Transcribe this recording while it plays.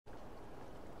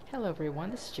Hello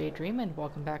everyone, this is J-Dream and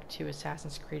welcome back to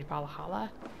Assassin's Creed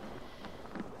Valhalla.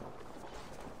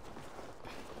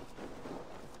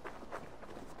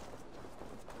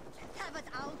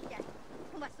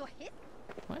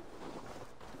 What?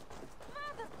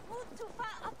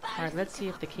 Alright, let's see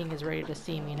if the king is ready to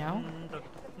see me now.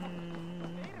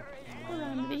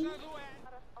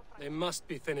 They must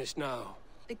be finished now.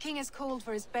 The king has called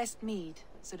for his best mead,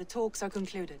 so the talks are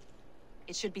concluded.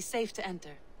 It should be safe to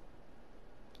enter.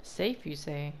 Safe, you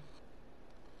say?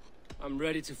 I'm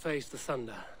ready to face the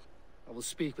thunder. I will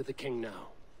speak with the king now.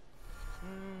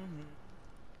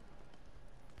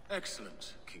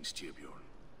 Excellent, King Styrbjorn.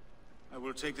 I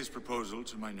will take this proposal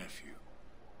to my nephew.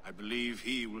 I believe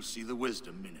he will see the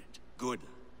wisdom in it. Good.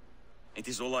 It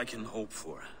is all I can hope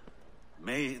for.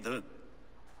 May the...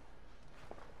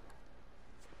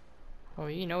 Oh,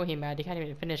 you know he mad. He can't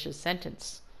even finish his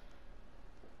sentence.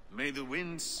 May the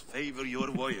winds favor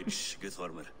your voyage,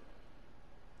 Guthormer.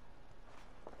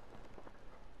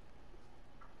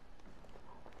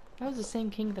 That was the same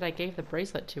king that I gave the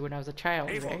bracelet to when I was a child,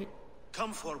 Eivor, right?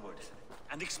 come forward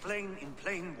and explain in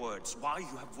plain words why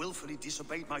you have willfully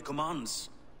disobeyed my commands.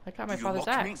 I got my Do you father's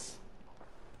mock me? axe.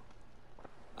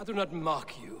 I do not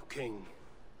mock you, king.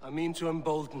 I mean to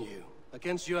embolden you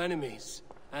against your enemies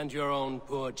and your own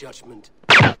poor judgment.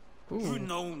 You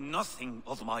know nothing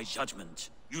of my judgment.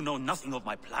 You know nothing of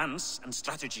my plans and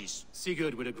strategies.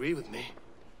 Sigurd would agree with me.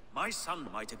 My son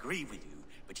might agree with you,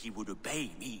 but he would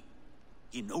obey me.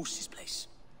 He knows his place.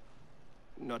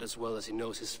 Not as well as he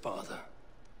knows his father.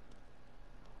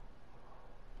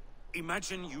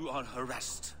 Imagine you are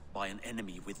harassed by an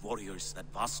enemy with warriors that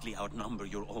vastly outnumber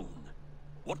your own.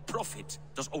 What profit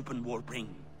does open war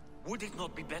bring? Would it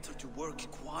not be better to work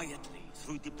quietly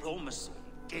through diplomacy,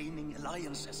 gaining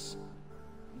alliances?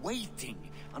 Waiting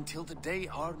until the day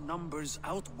our numbers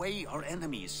outweigh our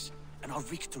enemies and our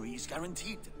victory is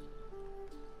guaranteed.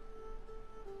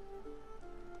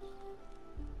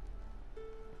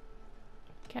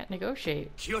 Can't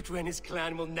negotiate. Kjotr and his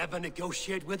clan will never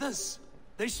negotiate with us.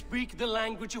 They speak the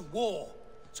language of war,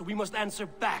 so we must answer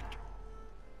back.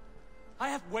 I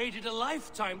have waited a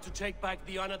lifetime to take back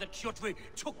the honor that Kjotr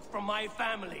took from my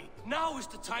family. Now is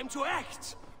the time to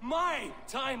act! My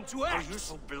time to act! Are you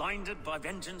so blinded by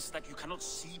vengeance that you cannot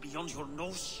see beyond your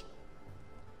nose?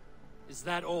 Is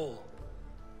that all?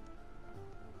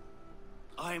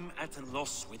 I'm at a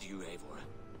loss with you, Eivor.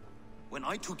 When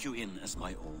I took you in as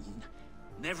my own,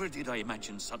 never did I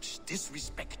imagine such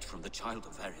disrespect from the child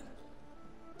of Varin.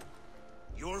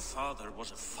 Your father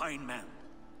was a fine man.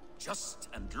 Just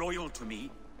and loyal to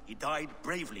me, he died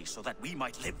bravely so that we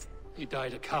might live. He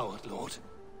died a coward, Lord.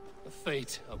 A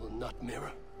fate I will not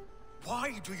mirror.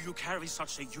 Why do you carry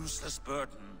such a useless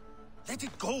burden? Let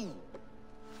it go!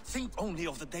 Think only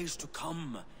of the days to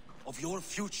come, of your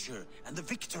future and the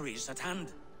victories at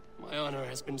hand. My honor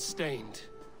has been stained.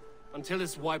 Until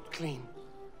it's wiped clean,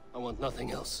 I want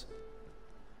nothing else.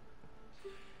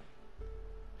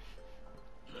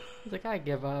 He's like, I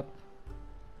give up.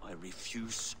 I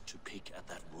refuse to pick at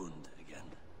that wound again.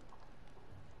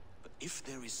 But if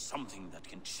there is something that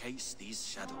can chase these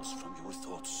shadows from your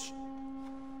thoughts...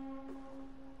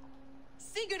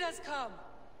 Sigurd has come!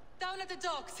 Down at the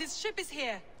docks, his ship is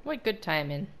here! What good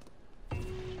timing.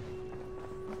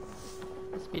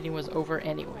 This meeting was over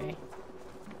anyway.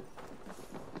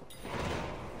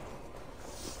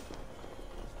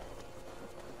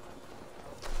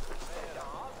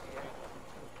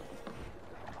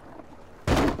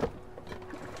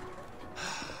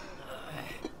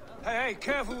 Hey,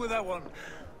 careful with that one.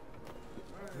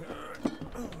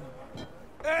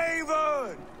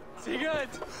 Eivor! Sigurd!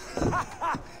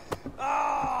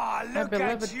 Ah, My look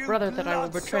beloved at you, brother that I will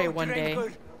blood betray so one day.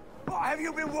 drinkered. Oh, have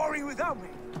you been worrying without me?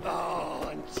 Oh,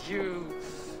 and you,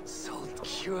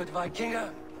 salt-cured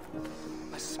Vikinger.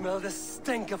 I smell the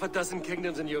stink of a dozen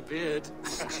kingdoms in your beard.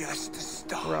 It's just the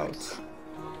start. Gross.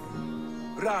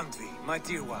 Randvi, my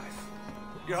dear wife,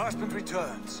 your husband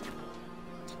returns,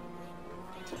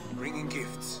 bringing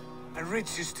gifts and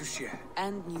riches to share.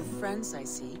 And new friends, I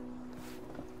see.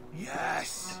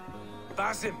 Yes,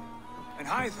 Basim and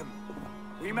Hytham.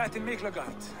 We met in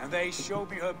Miklagard, and they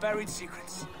showed me her buried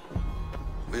secrets.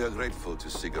 We are grateful to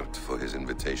Sigurd for his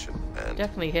invitation and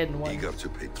Definitely hidden one. eager to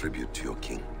pay tribute to your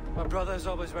king. My brother is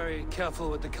always very careful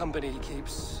with the company he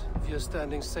keeps. If you're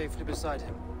standing safely beside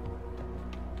him,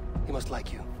 he must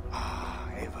like you. Ah,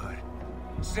 Eivor.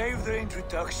 Save the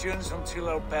introductions until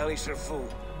our bellies are full.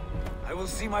 I will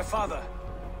see my father.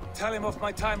 Tell him of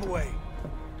my time away.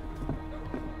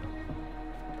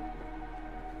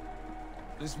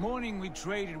 This morning we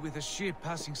traded with a ship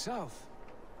passing south.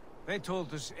 They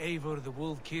told us Eivor the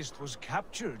Wolf-Kissed was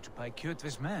captured by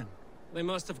Kjotve's men. They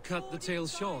must have cut the tale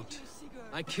short.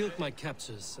 I killed my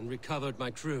captors and recovered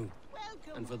my crew.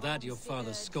 And for that your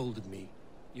father scolded me.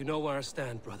 You know where I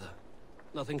stand, brother.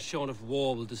 Nothing short of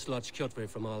war will dislodge Kjotve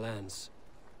from our lands.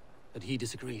 But he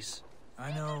disagrees.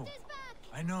 I know.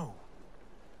 I know.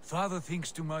 Father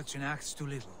thinks too much and acts too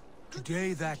little.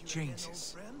 Today that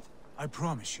changes. I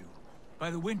promise you. By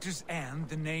the winter's end,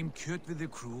 the name Kjotve the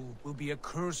Cruel will be a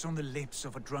curse on the lips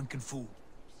of a drunken fool.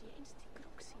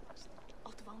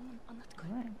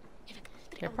 Right.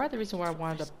 Yeah, part of the reason why I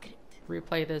wanted to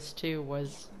replay this too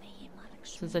was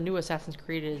since the new Assassin's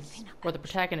Creed is, or the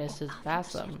protagonist is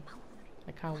Basim,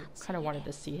 I kind of wanted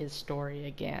to see his story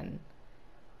again.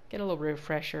 Get a little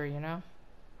refresher, you know?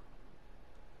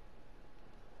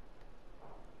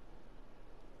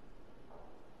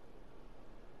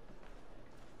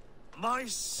 My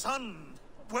son!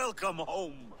 Welcome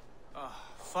home!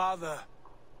 Father.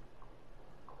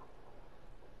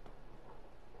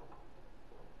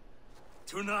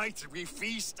 Tonight we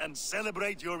feast and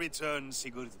celebrate your return,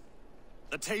 Sigurd.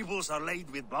 The tables are laid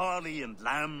with barley and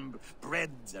lamb,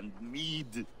 bread and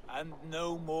mead. And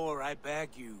no more, I beg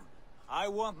you. I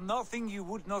want nothing you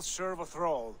would not serve a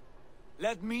thrall.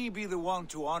 Let me be the one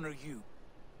to honor you.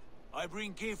 I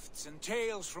bring gifts and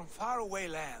tales from faraway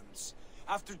lands.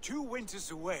 After 2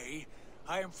 winters away,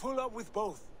 I am full up with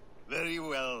both. Very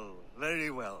well, very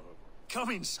well.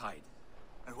 Come inside.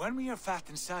 And when we are fat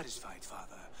and satisfied,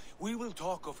 Father, we will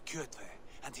talk of Kjotve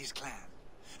and his clan,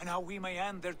 and how we may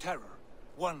end their terror,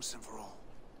 once and for all.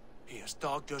 He has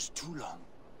dogged us too long,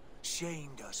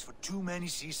 shamed us for too many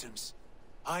seasons.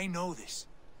 I know this.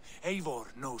 Eivor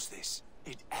knows this.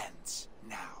 It ends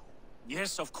now.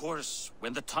 Yes, of course,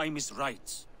 when the time is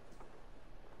right.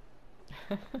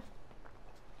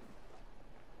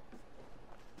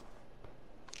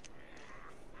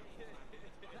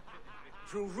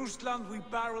 Through Rusland we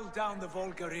barreled down the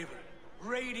Volga River,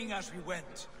 raiding as we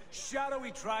went.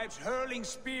 Shadowy tribes hurling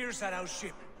spears at our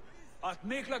ship. At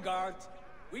Miklagard,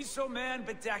 we saw men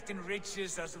bedecked in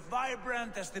riches as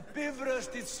vibrant as the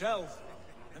Bifrost itself.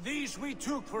 And these we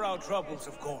took for our troubles,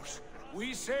 of course.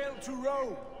 We sailed to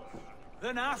Rome,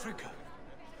 then Africa,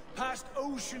 past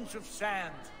oceans of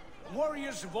sand,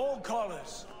 warriors of all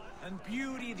colors, and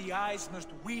beauty the eyes must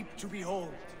weep to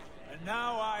behold. And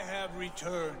now I have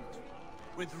returned,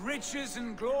 with riches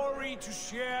and glory to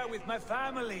share with my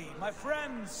family, my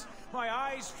friends, my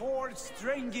eyes-forged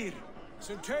Strengir.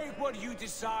 So take what you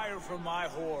desire from my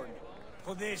horn.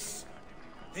 For this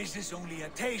is only a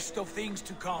taste of things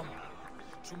to come.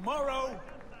 Tomorrow,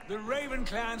 the Raven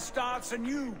clan starts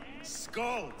anew.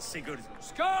 Skål, Sigurd.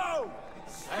 Skål!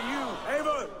 And you,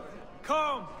 Eivor,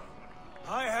 come.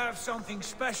 I have something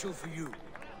special for you.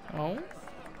 Oh?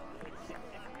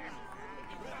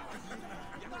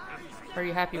 Are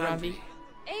you happy, Rambi?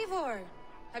 Eivor,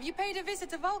 have you paid a visit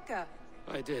to Valka?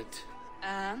 I did.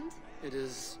 And? It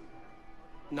is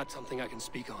not something I can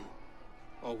speak on,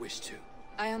 or wish to.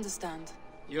 I understand.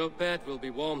 Your bed will be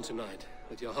warm tonight,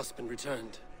 with your husband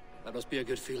returned. That must be a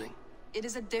good feeling. It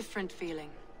is a different feeling.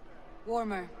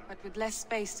 Warmer, but with less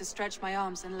space to stretch my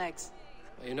arms and legs.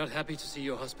 Are you not happy to see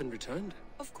your husband returned?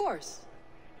 Of course.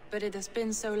 But it has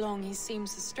been so long he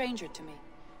seems a stranger to me.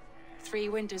 3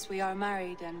 winters we are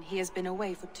married, and he has been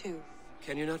away for 2.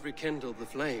 Can you not rekindle the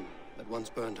flame that once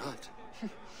burned hot?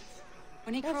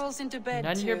 When he crawls into bed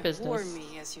none of your to business. warm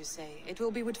me, as you say, it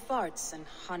will be with farts and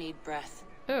honeyed breath.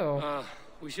 Ew. Ah,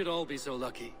 we should all be so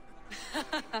lucky.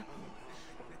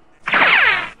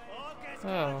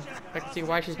 Oh, I can see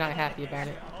why she's not happy about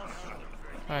it.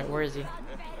 Alright, where is he?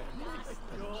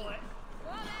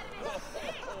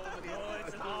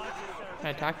 Can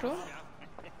I talk to him?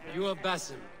 You are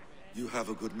Basim, You have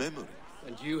a good memory.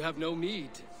 and you have no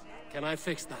mead. Can I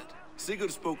fix that?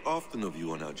 Sigurd spoke often of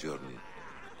you on our journey.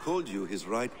 Called you his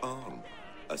right arm,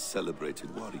 a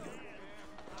celebrated warrior.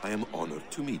 I am honored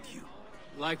to meet you.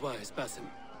 Likewise, Basim.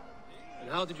 And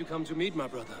how did you come to meet my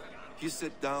brother? He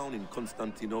sat down in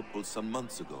Constantinople some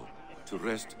months ago to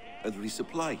rest and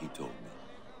resupply, he told me.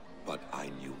 But I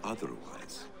knew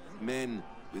otherwise. Men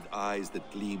with eyes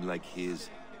that gleam like his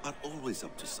are always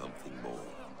up to something more.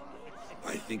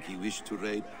 I think he wished to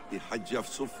raid the Hagia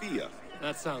Sophia.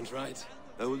 That sounds right.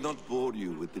 I will not bore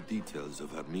you with the details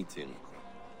of our meeting.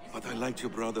 But I liked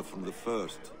your brother from the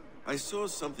first. I saw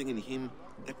something in him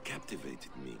that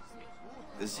captivated me.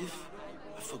 As if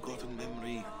a forgotten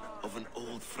memory of an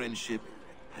old friendship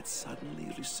had suddenly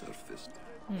resurfaced.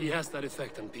 He has that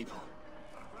effect on people.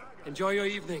 Enjoy your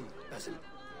evening, Basim.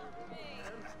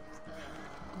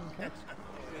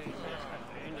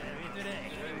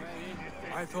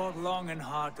 I I thought long and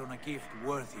hard on a gift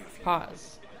worthy of you.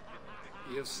 Pause.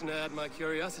 You've snared my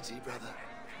curiosity, brother.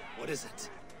 What is it?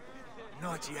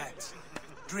 Not yet.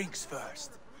 Drinks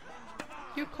first.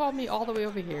 You called me all the way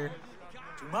over here.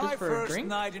 To my Just for a first drink?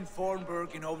 night in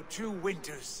Fornburg in over 2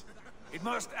 winters. It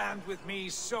must end with me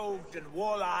soaked and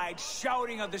wall-eyed,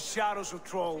 shouting at the shadows of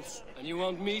trolls. And you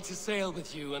want me to sail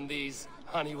with you on these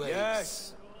honey waves?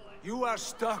 Yes. You are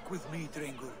stuck with me,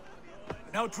 Dringu.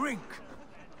 Now drink.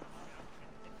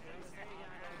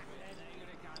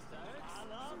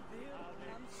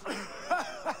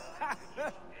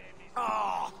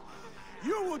 Ah,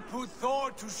 you would put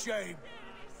Thor to shame.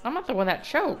 I'm not the one that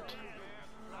choked.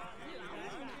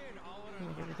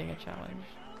 Make everything a challenge.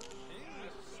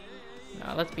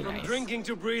 No, let's be From nice. drinking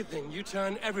to breathing, you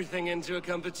turn everything into a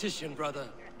competition, brother.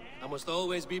 I must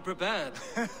always be prepared.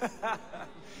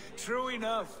 True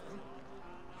enough.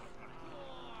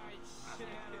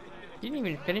 You didn't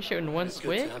even finish it in one It's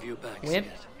good swig? to have you back, Wimp.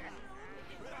 Sid.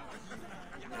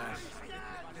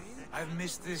 I've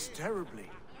missed this terribly.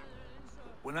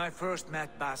 When I first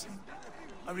met Basim,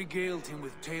 I regaled him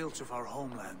with tales of our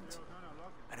homeland.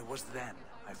 And it was then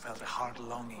I felt a heart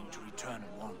longing to return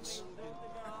at once.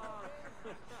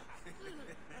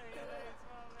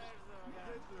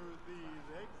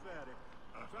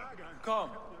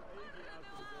 Come.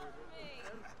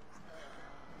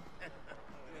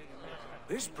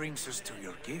 This brings us to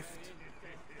your gift.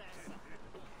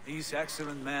 These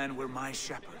excellent men were my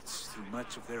shepherds through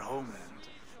much of their homeland,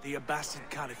 the Abbasid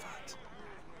Caliphate.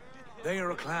 They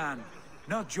are a clan,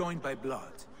 not joined by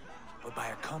blood, but by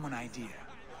a common idea.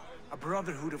 A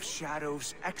brotherhood of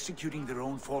shadows executing their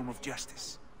own form of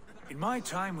justice. In my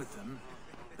time with them,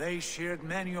 they shared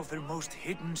many of their most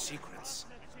hidden secrets,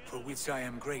 for which I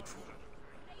am grateful.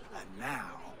 And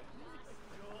now,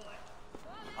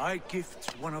 I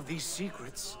gift one of these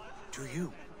secrets to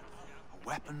you. A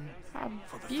weapon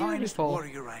for the finest beautiful.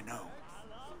 warrior I know.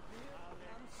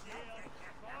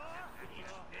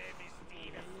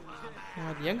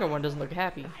 Oh, the younger one doesn't look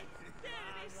happy.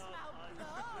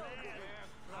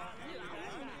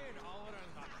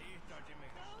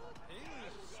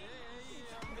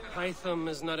 Hytham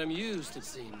is not amused, it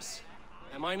seems.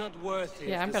 Am I not worthy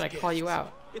Yeah, of I'm this gonna call you gift?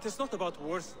 out. It is not about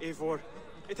worth, Eivor.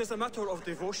 It is a matter of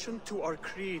devotion to our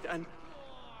creed and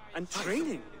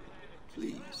training.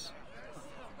 Please.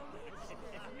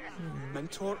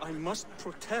 Mentor, I must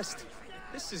protest.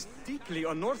 This is deeply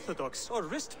unorthodox. Our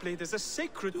wrist blade is a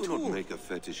sacred Do tool. not make a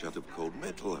fetish out of cold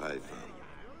metal, Hytham.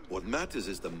 What matters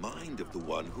is the mind of the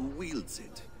one who wields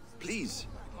it. Please,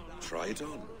 try it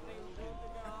on.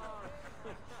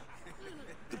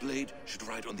 The blade should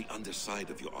ride on the underside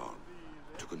of your arm,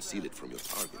 to conceal it from your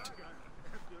target.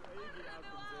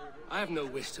 I have no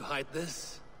wish to hide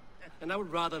this. And I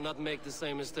would rather not make the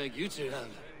same mistake you two have.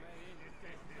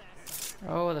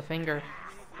 Oh, the finger.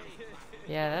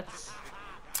 Yeah, that's...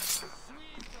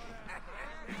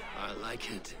 I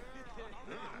like it.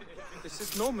 This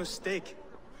is no mistake.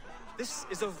 This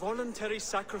is a voluntary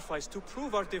sacrifice to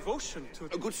prove our devotion to...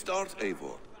 A good start,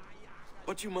 Eivor.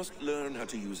 But you must learn how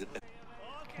to use it.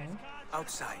 Okay.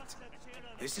 Outside.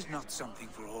 This is not something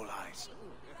for all eyes.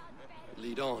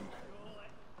 Lead on.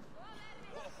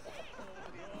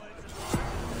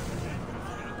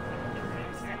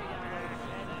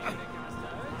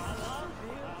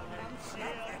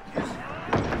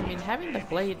 I mean, having the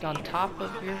blade on top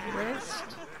of your wrist?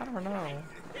 I don't know.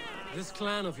 This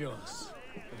clan of yours,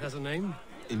 it has a name?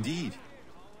 Indeed.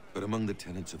 But among the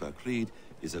tenets of our creed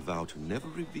is a vow to never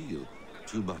reveal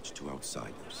too much to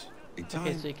outsiders. In time,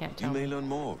 Okay, so you can't tell may me. learn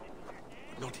more.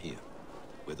 But not here,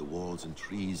 where the walls and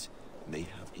trees may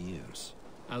have ears.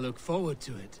 I look forward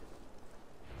to it.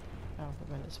 Oh,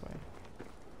 we're going this way.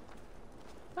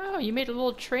 Oh, you made a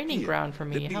little training Here, ground for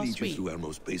me. let How lead you sweet. through our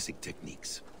most basic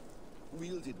techniques.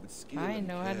 Wielded with skill I and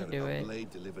know how to care, do our it. blade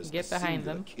delivers Get a behind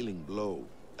singular them. killing blow.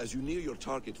 As you near your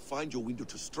target, find your window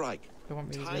to strike. You want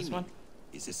me to use Timing this one?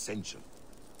 is essential.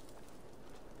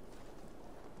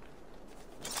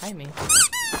 Hi, me.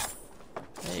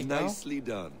 There you Nicely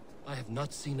done. I have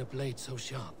not seen a blade so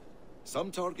sharp.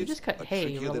 Some targets just cut are hay,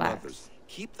 trickier than relax. others.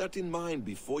 Keep that in mind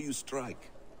before you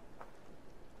strike.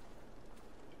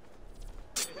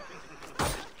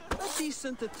 A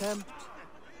decent attempt. go.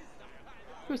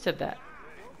 Who said that?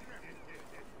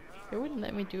 They wouldn't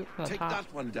let me do it from the Take top.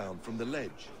 that one down from the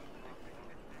ledge.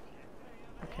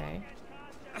 Okay.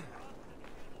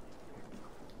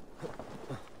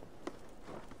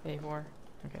 Eivor.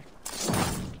 Okay.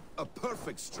 A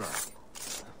perfect strike.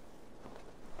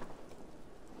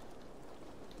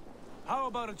 How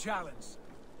about a challenge?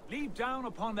 Leap down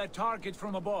upon that target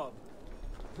from above.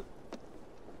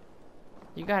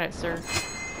 You got it, sir.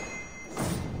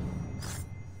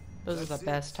 Those are the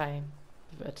best type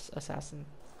of assassin.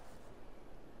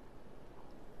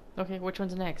 Okay, which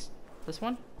one's next? This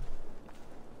one?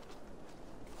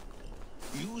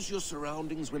 Use your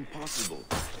surroundings when possible.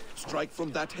 Strike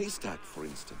from that haystack, for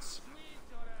instance.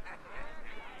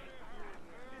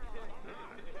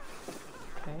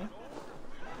 Okay.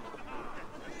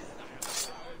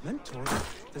 Mentor,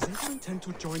 does Eivor intend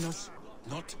to join us?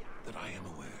 Not that I am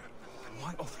aware. Then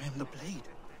why offer him the blade?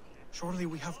 Surely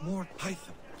we have more.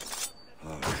 Python.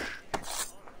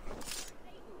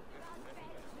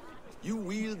 You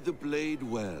wield the blade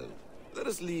well. Let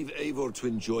us leave Eivor to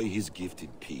enjoy his gift in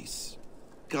peace.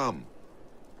 Come.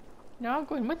 No, I'm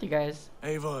going with you guys.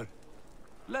 Eivor,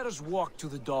 let us walk to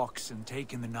the docks and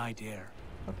take in the night air.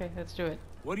 Okay, let's do it.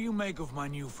 What do you make of my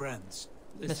new friends?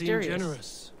 They Mysterious. seem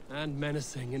generous and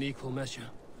menacing in equal measure.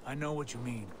 I know what you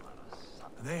mean.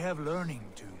 They have learning,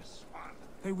 too.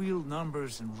 They wield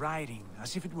numbers and writing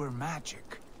as if it were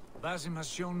magic. Basim has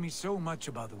shown me so much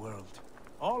about the world,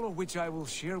 all of which I will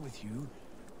share with you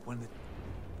when the...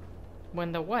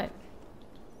 When the what?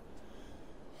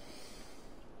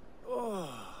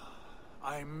 Oh,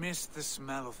 I miss the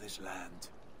smell of this land.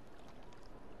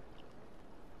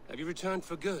 Have you returned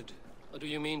for good? Or do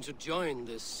you mean to join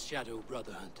this Shadow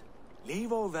Brotherhood?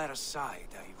 Leave all that aside,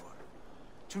 Eivor.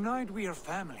 Tonight we are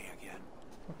family again.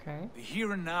 Okay. The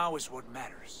here and now is what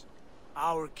matters.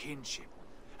 Our kinship,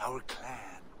 our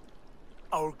clan,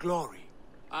 our glory.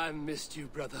 I've missed you,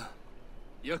 brother.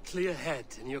 Your clear head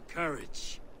and your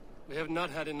courage. We have not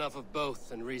had enough of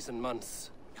both in recent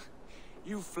months.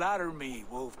 You flatter me,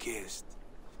 Wolf-Kissed.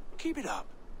 Keep it up.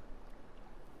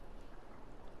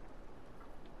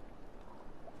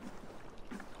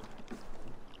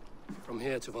 From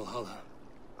here to Valhalla,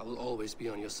 I will always be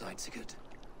on your side, Sigurd.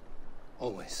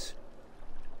 Always.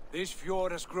 This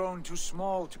fjord has grown too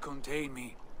small to contain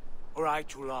me, or I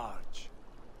too large.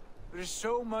 There is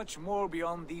so much more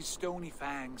beyond these stony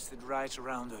fangs that rise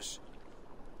around us.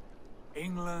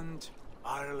 England,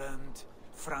 Ireland,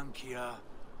 Francia,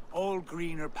 all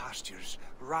greener pastures,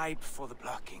 ripe for the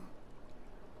plucking.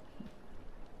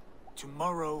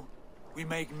 Tomorrow, we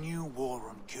make new war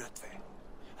on Kjotve,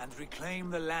 and reclaim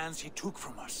the lands he took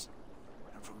from us.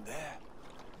 And from there,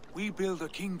 we build a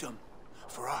kingdom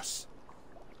for us.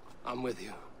 I'm with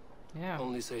you. Yeah.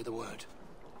 Only say the word.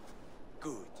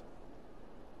 Good.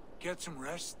 Get some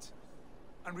rest,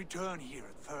 and return here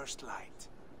at first light.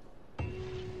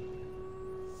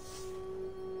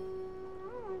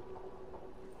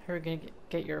 How are we gonna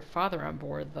get your father on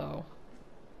board, though?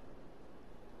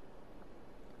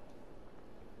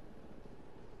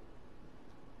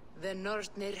 The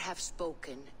Northnir have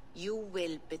spoken. You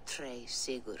will betray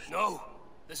Sigurd. No!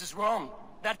 This is wrong.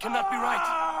 That cannot be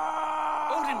right.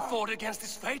 Odin fought against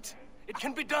his fate. It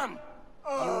can be done.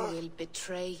 You will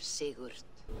betray Sigurd.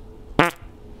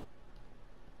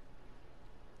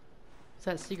 Is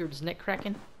that Sigurd's neck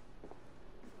cracking?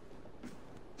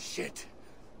 Shit.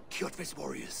 Kjotve's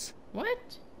warriors. What?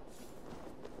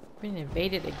 Being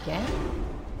invaded again?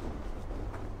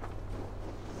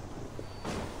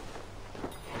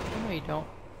 Oh, no, you don't.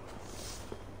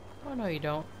 Oh, no, you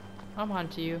don't. I'm on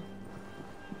to you.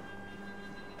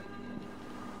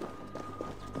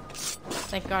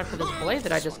 Thank God for this blade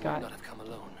that I just got. Would not have come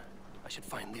alone. I should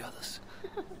find the others.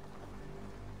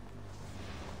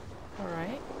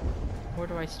 Alright. Where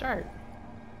do I start?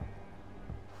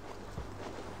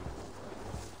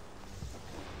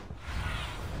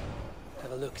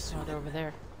 Have a look, Oh, soon. they're over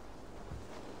there.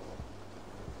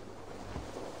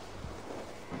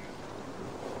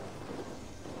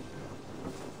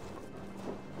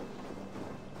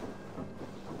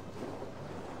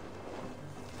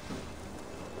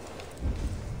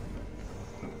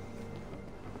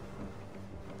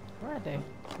 Where are they?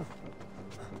 Well,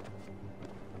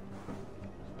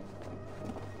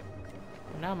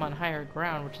 now I'm on higher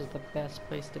ground, which is the best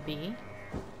place to be.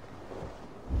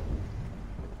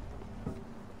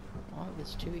 Oh,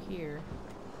 there's two here.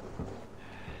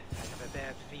 I have a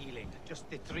bad feeling. Just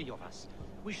the three of us.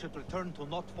 We should return to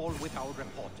Notfall with our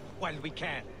report, while we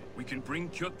can. We can bring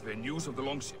Kjotve news of the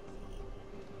longship.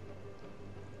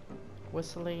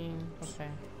 Whistling. Okay.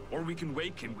 Or we can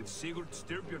wake him with Sigurd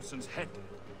Styrbjörnsson's head.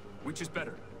 Which is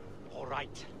better? All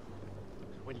right.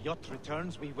 When Jot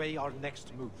returns, we weigh our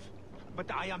next move.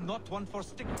 But I am not one for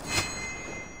stick.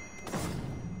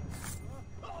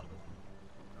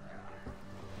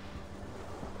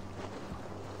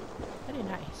 How did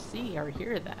I see or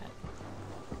hear that?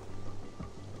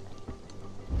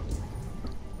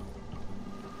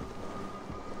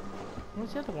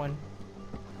 What's the other one?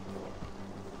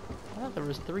 I thought there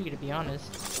was three, to be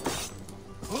honest.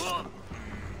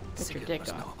 Get your Sigurd dick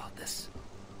must know off. about this.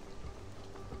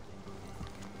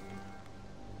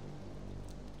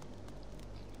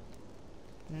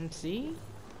 See?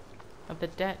 Of the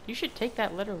dad. You should take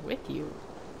that letter with you.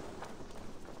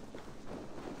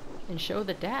 And show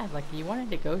the dad, like, you want to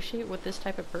negotiate with this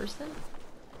type of person?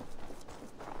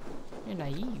 You're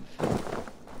naive.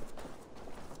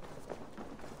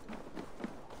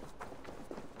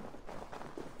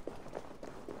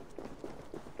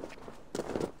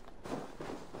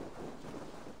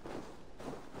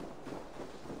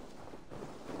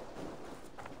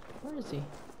 Where is he?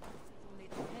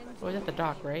 Oh, he's at the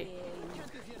dock, right?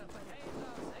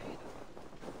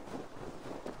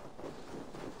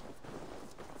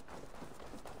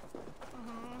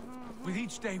 With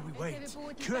each day we wait,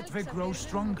 Kjotve grows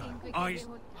stronger.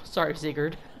 Sorry,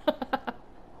 Sigurd.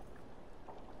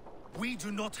 We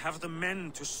do not have the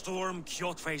men to storm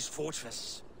Kjotve's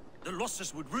fortress. The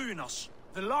losses would ruin us.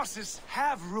 The losses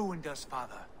have ruined us,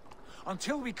 father.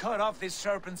 Until we cut off this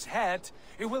serpent's head,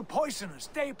 it will poison us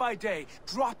day by day,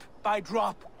 drop by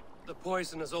drop. The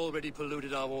poison has already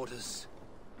polluted our waters.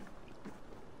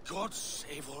 Gods,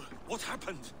 Eivor, what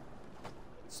happened?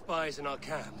 Spies in our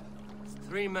camp.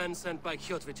 3 men sent by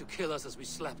Kjotve to kill us as we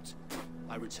slept.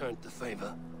 I returned the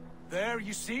favor. There,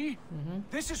 you see?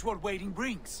 This is what waiting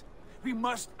brings. We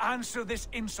must answer this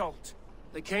insult.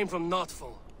 They came from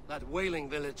Notful, that whaling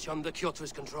village under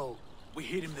Kjotve's control. We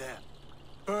hid him there.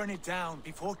 Burn it down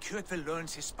before Kjotve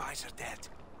learns his spies are dead.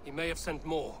 He may have sent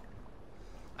more.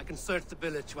 I can search the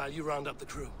village while you round up the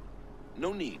crew.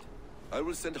 No need. I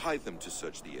will send Hytham to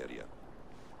search the area.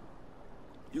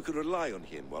 You can rely on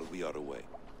him while we are away.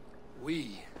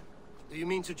 We? Do you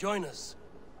mean to join us?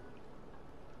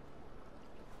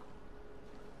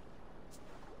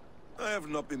 I have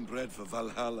not been bred for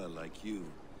Valhalla like you,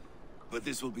 but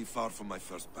this will be far from my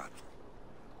first battle.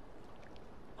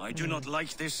 I do not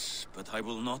like this, but I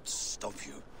will not stop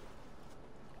you.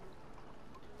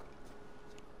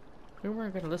 We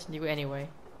weren't going to listen to you anyway.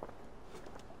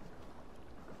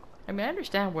 I mean, I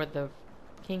understand where the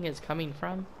king is coming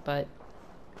from, but...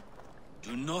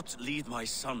 Do not lead my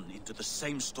son into the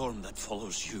same storm that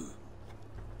follows you.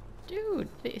 Dude,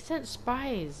 they sent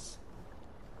spies.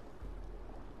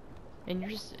 And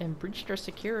you're just and breached our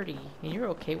security. And you're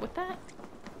okay with that?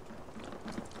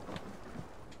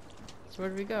 So where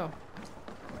do we go?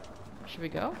 Should we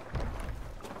go?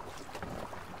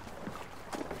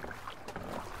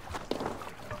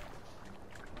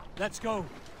 Let's go.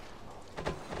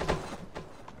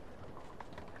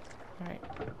 Alright.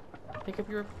 Pick up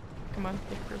your... Come on,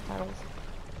 pick up your paddles.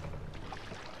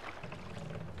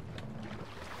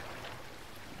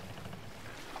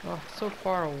 Oh, so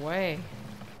far away.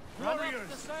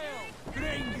 Warriors,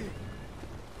 Gringi.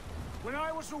 When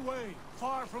I was away,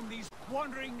 far from these,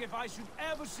 wondering if I should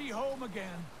ever see home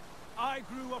again, I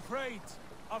grew afraid.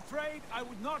 Afraid I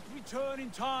would not return in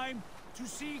time to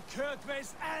see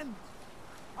Kjotve's end.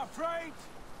 Afraid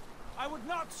I would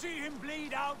not see him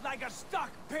bleed out like a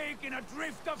stuck pig in a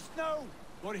drift of snow.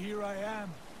 But here I am,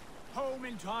 home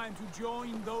in time to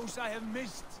join those I have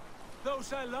missed,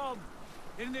 those I love,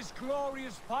 in this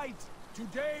glorious fight.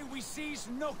 Today we seize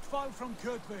Notfall from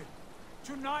Kjotve.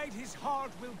 Tonight his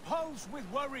heart will pulse with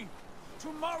worry.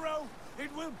 Tomorrow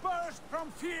it will burst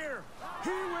from fear. He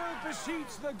will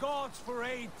beseech the gods for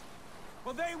aid,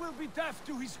 but they will be deaf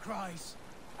to his cries.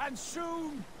 And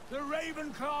soon the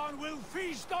Raven clan will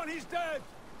feast on his dead.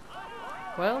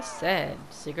 Well said,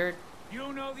 Sigurd.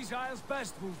 You know these isles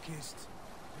best, Wolf-Kissed.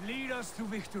 Lead us to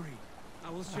victory. I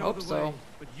will I show hope the so. way,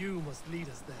 but you must lead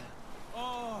us there.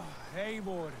 Oh,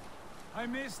 Eivor. I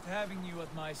missed having you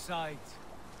at my side.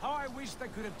 How I wished I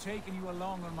could have taken you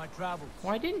along on my travels.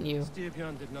 Why didn't you?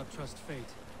 Styrbjörn did not trust fate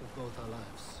with both our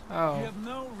lives. Oh. You have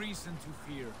no reason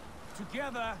to fear.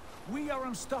 Together, we are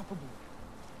unstoppable.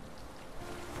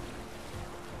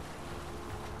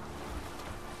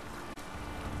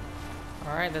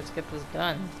 Alright, let's get this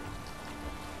done.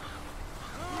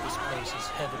 This place is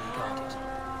heavily guarded.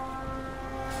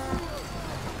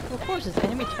 Of course, it's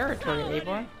enemy territory,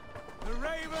 Eivor. The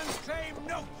Ravens claim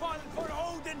no fun for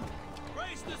Odin.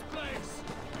 Raise this place!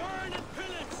 Burn and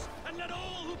pillage! And let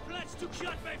all who pledge to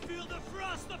Kjotve feel the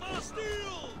frost of our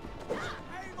steel!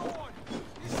 Eivor!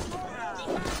 Destroy our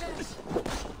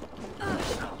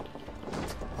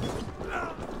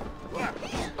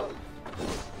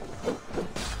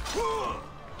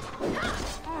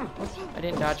I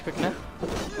didn't dodge quick enough.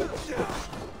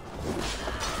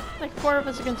 Like 4 of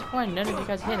us against 1. None of you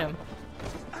guys hit him.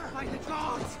 By the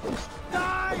gods!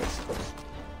 Die!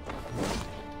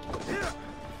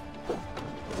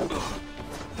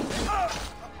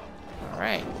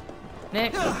 Alright.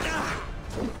 Next.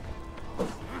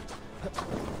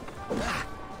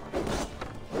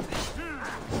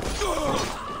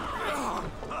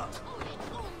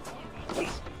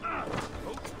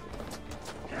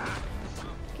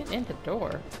 in the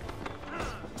door.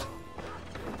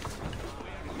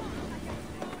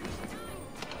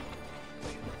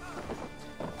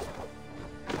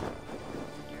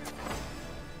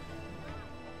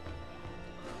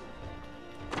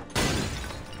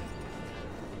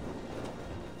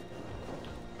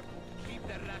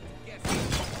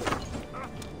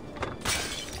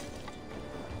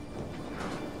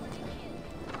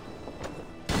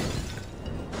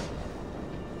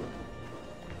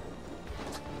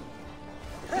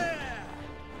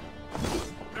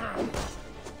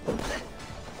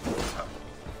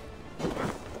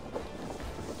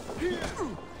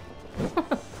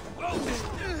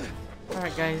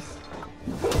 Alright, guys.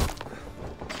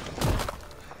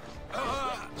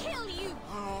 Kill you!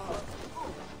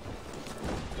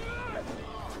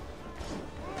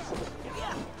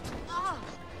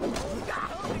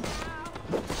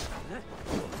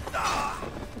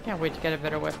 I can't wait to get a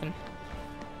better weapon.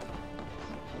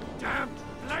 Damn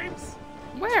flames!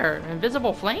 Where?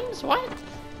 Invisible flames? What?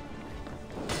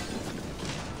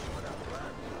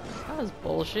 That was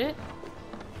bullshit.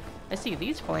 I see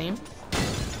these flames.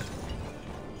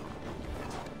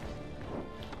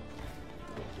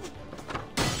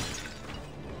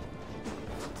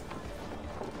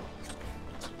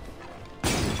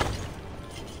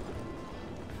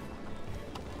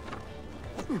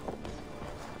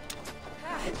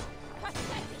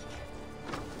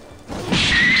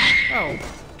 Oh.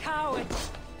 Coward!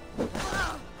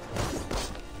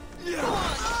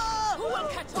 Who will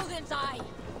catch Odin's eye?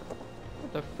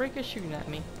 What the freak is shooting at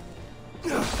me?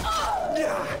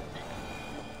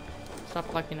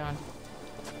 Stop locking on.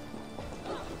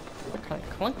 They're kind of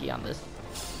clunky on this.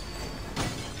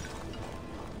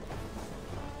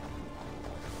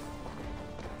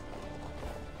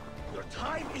 Your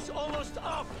time is almost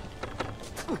up!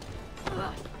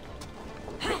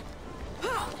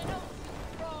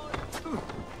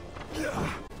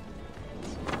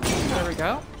 There we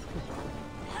go.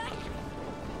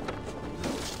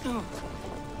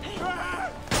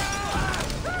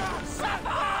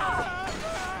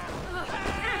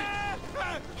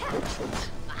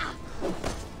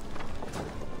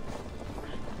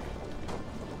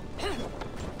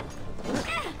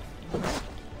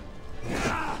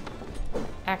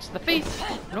 Axe to the face.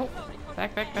 Nope.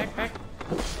 Back, back, back, back.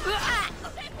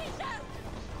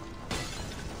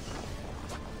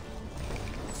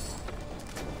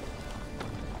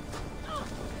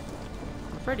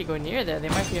 I'm afraid to go near there. They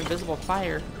might be invisible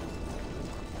fire.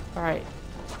 Alright.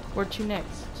 Where to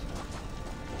next?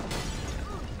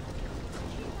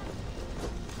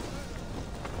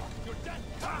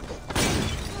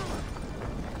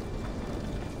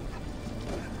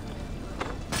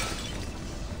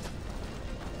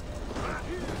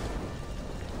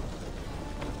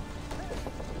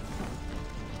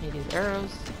 Need these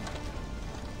arrows.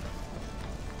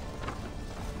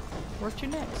 Where to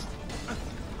next?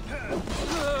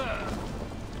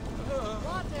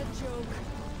 What a joke!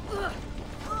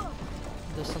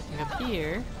 There's something up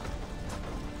here.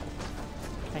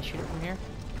 Can I shoot it from here?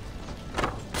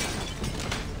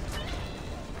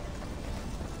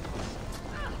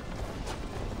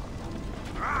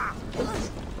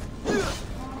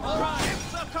 Alright,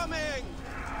 they're coming!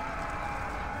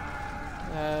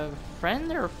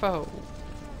 Friend or foe?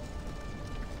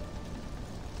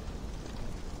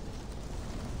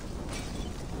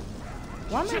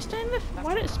 Why am I standing there?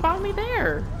 Why did it spawn me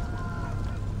there?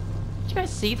 Did you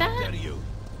guys see that?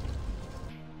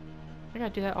 I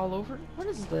gotta do that all over? What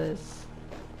is this?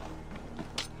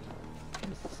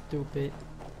 This is stupid.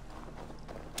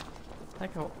 I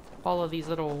like how all of these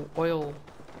little oil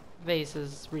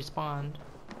vases respawned.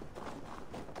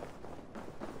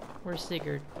 Where's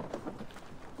Sigurd?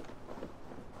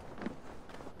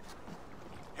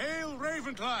 Hail,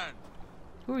 Ravenclan!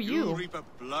 Who are You you? reap a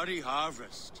bloody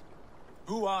harvest.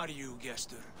 Who are you,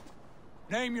 Gester?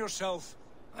 Name yourself.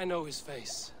 I know his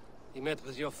face. He met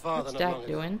with your father What's not long Dad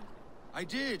ago. doing? I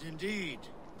did, indeed.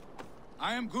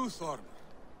 I am Guthorm,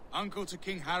 uncle to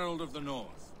King Harold of the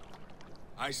North.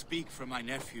 I speak for my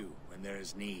nephew when there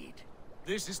is need.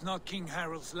 This is not King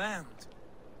Harold's land.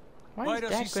 Why is does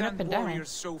Dad he going up send and down? warriors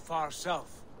so far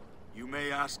south? You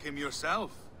may ask him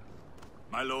yourself,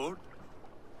 my lord.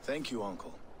 Thank you,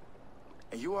 uncle.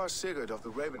 And you are Sigurd of the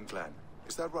Raven clan,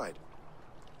 is that right?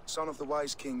 Son of the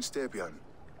wise King Styrbjörn.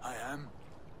 I am.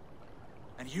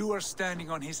 And you are standing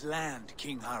on his land,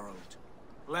 King Harold.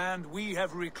 Land we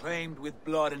have reclaimed with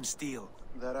blood and steel.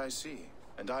 That I see,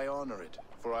 and I honor it,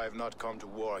 for I have not come to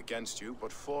war against you,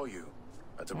 but for you,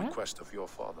 at the request of your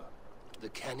father. The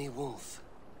canny wolf.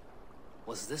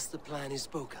 Was this the plan he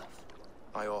spoke of?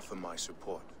 I offer my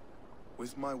support.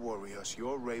 With my warriors,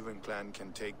 your Raven clan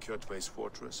can take Kjotve's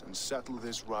fortress and settle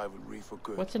this rivalry for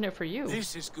good. What's in it for you?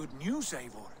 This is good news,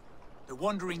 Eivor. The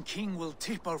Wandering King will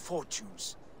tip our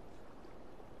fortunes.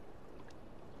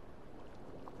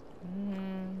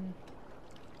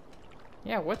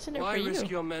 Yeah, what's in it Why for you? risk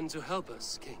your men to help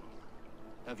us, King?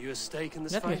 Have you a stake in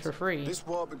this Nothing's fight? for free. This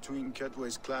war between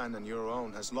Kjotve's clan and your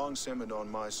own has long simmered on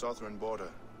my southern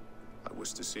border. I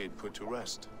wish to see it put to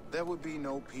rest. There will be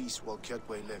no peace while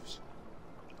Kjotve lives.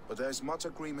 But there's much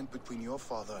agreement between your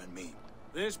father and me.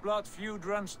 This blood feud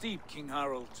runs deep, King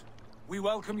Harold. We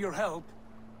welcome your help,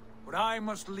 but I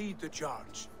must lead the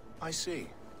charge. I see.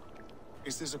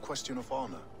 Is this a question of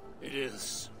honor? It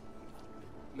is.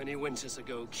 Many winters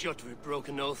ago, Kjotve broke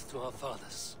an oath to our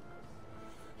fathers.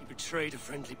 He betrayed a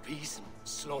friendly peace and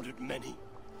slaughtered many.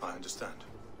 I understand.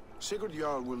 Sigurd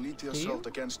Jarl will lead the assault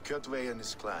against Kjotve and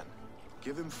his clan.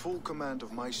 Give him full command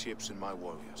of my ships and my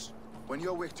warriors. When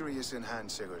your victory is in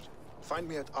hand, Sigurd, find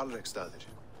me at Alrekstadir,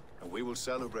 and we will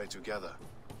celebrate together.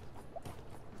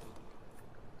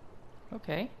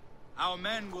 Okay. Our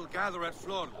men will gather at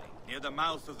Florli, near the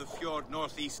mouth of the fjord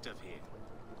northeast of here.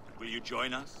 Will you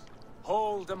join us?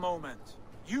 Hold a moment.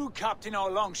 You captain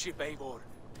our longship, Eivor.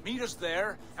 Meet us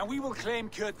there, and we will claim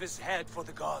Kjotve's head for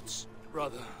the gods.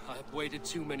 Brother, I have waited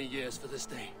too many years for this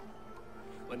day.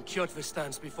 When Kjotve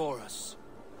stands before us,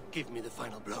 give me the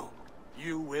final blow.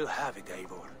 You will have it,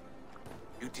 Eivor.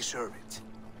 You deserve it.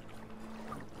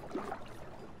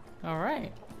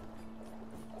 Alright.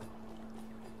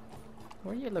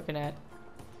 What are you looking at?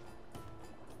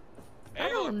 I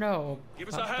don't know. Give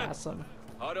us a hand. Bassam.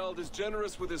 Harald is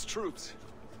generous with his troops.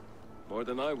 More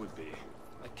than I would be.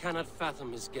 I cannot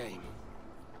fathom his game.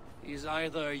 He's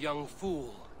either a young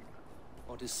fool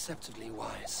or deceptively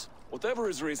wise. Whatever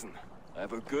his reason, I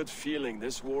have a good feeling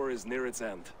this war is near its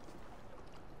end.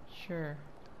 Sure.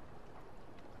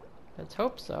 Let's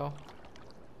hope so.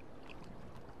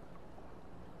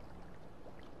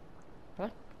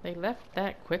 What? They left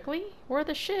that quickly? Where are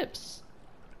the ships?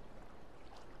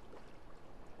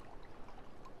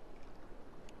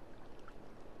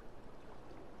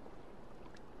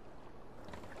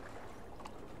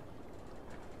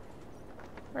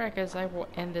 Alright guys, I will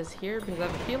end this here because I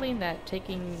have a feeling that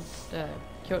taking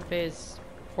Kjotve's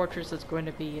fortress is going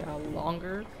to be a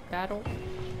longer battle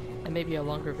and maybe a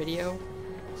longer video.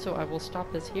 So I will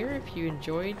stop this here. If you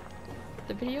enjoyed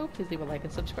the video, please leave a like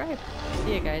and subscribe.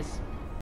 See ya guys.